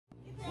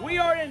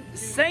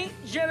St.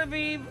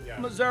 Genevieve,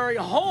 Missouri,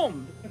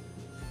 home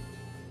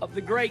of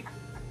the great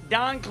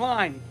Don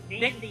Klein.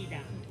 Dandy Don.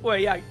 Well,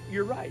 yeah,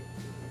 you're right.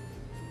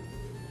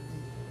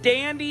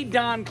 Dandy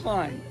Don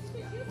Klein.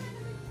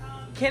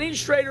 Kenny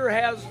Schrader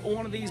has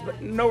one of these,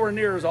 but nowhere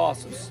near as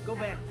awesome. Go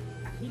back.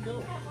 He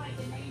built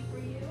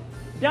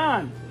it.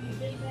 Don,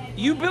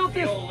 you built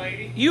this.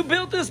 You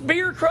built this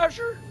beer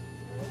crusher.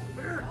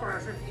 Beer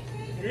crusher.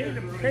 It ain't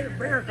a beer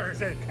crusher.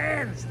 It's a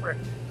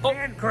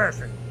can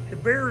crusher. The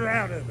beer's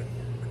out of it.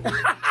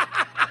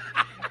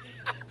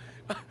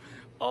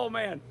 Oh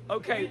man.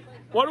 Okay.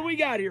 What do we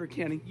got here,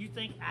 Kenny? You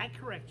think I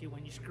correct you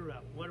when you screw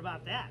up? What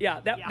about that? Yeah,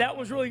 that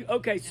was really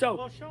okay. So.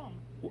 Well, show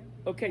him.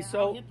 Okay, I'll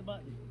so hit the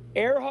button.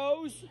 air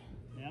hose.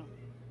 Yeah.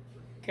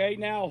 Okay,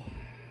 now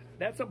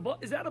that's a Bud.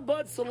 Is that a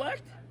Bud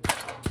Select?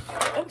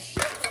 Oh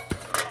shit!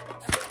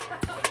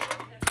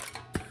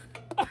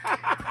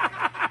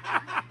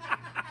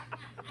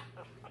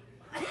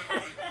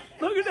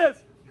 Look at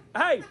this.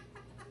 Hey,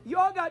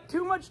 y'all got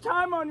too much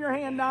time on your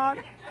hand, Don.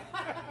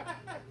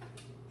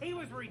 He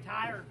was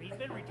retired. He's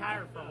been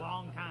retired for a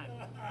long time.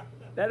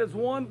 That is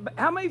one.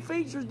 How many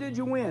features did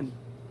you win?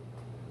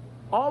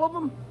 All of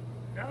them?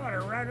 No,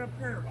 they're right up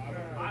there.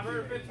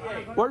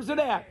 558. Where's it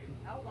at?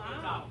 Oh,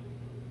 wow.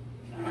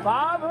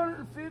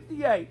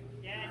 558.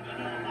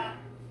 Yeah,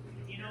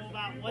 and you know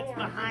about what's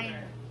behind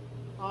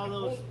all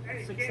those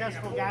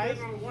successful guys?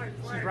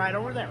 She's right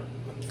over there.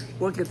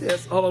 Look at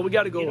this. Hold on, we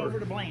got to go Get over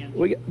to Blanche.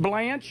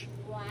 Blanche.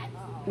 What?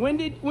 When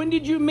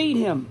did you meet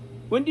him?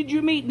 When did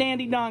you meet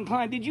Dandy Don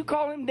Klein? Did you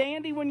call him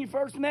Dandy when you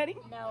first met him?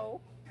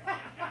 No.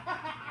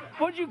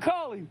 What'd you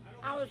call him?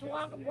 I was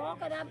walking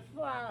up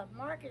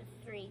Market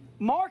Street.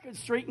 Market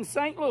Street in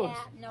St. Louis.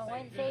 Yeah, no,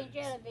 in St.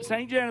 Genevieve.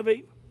 St.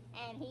 Genevieve.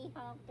 And he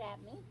honked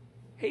at me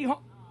He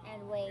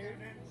and waved.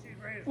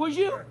 was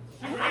you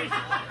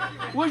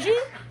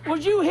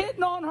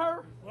hitting on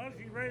her? Well,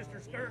 she raised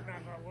her skirt, and I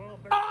thought, well,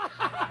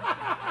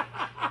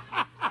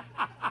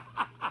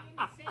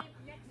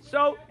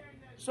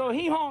 So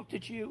he honked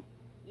at you.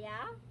 Yeah.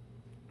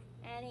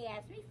 And he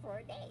asked me for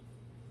a date.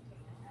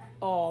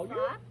 Oh,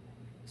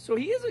 so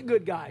he is a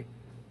good guy.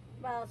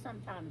 Well,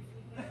 sometimes.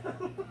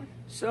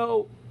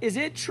 So is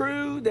it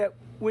true that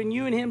when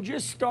you and him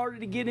just started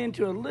to get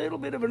into a little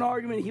bit of an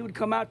argument, he would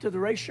come out to the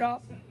race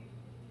shop?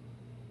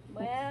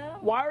 Well,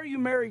 Why are you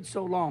married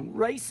so long?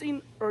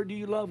 Racing, or do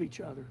you love each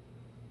other?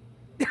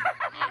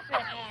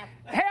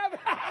 half and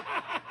half.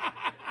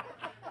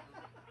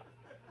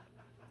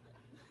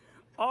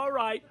 All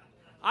right.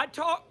 I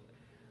talked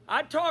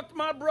to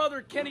my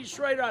brother, Kenny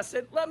Schrader. I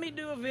said, let me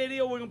do a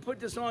video. We're going to put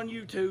this on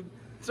YouTube.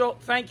 So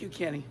thank you,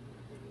 Kenny.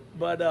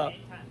 But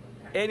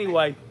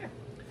anyway,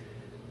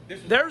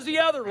 there's the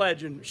other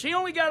legend. She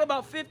only got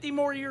about 50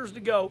 more years to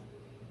go.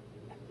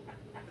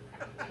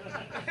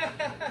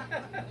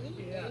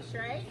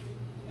 Right?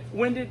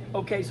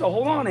 Okay, so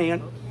hold on, Ann.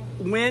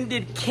 When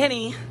did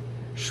Kenny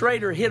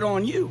Schrader hit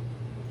on you?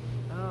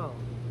 Oh,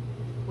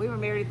 we were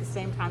married at the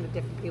same time to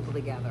different people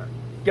together.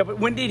 Yeah, but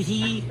when did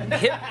he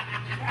hit?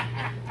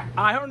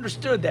 I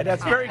understood that.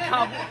 That's very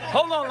common.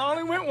 Hold on, I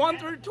only went 1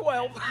 through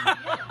 12.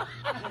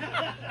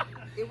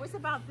 It was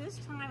about this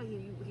time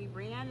he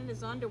ran in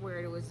his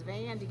underwear to his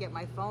van to get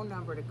my phone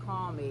number to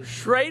call me.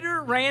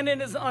 Schrader ran in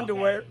his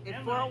underwear. In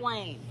Fort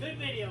Wayne. Good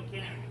video,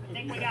 Kenny. I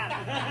think we got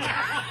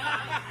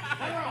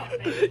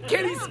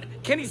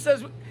it. Kenny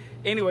says,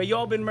 anyway,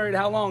 y'all been married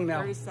how long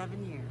now?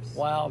 37 years.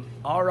 Wow.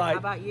 All right. How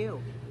about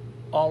you?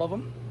 All of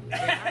them?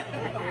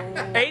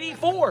 Yeah.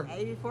 84.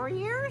 84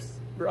 years?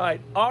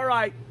 Right. All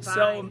right. Fine.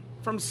 So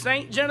from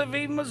St.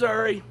 Genevieve,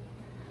 Missouri,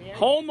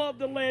 home of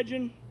the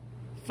legend,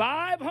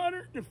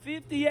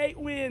 558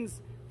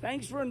 wins.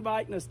 Thanks for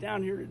inviting us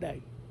down here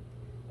today.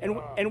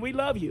 And we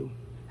love you.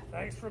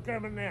 thanks for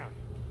coming down.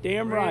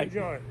 Damn Really right.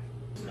 enjoy it.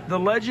 The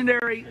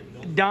legendary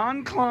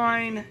Don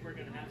Klein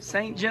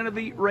St.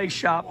 Genevieve Race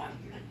Shop.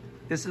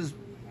 This is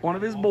one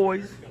of his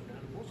boys.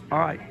 All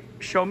right.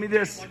 Show me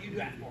this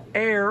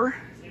Air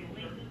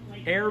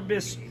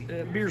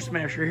Beer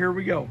Smasher. Here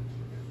we go.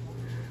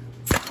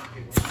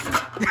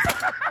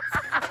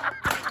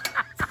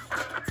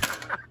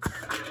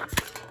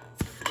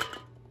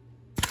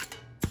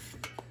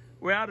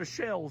 We're out of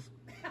shells.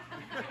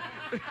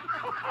 You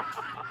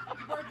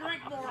better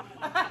drink more.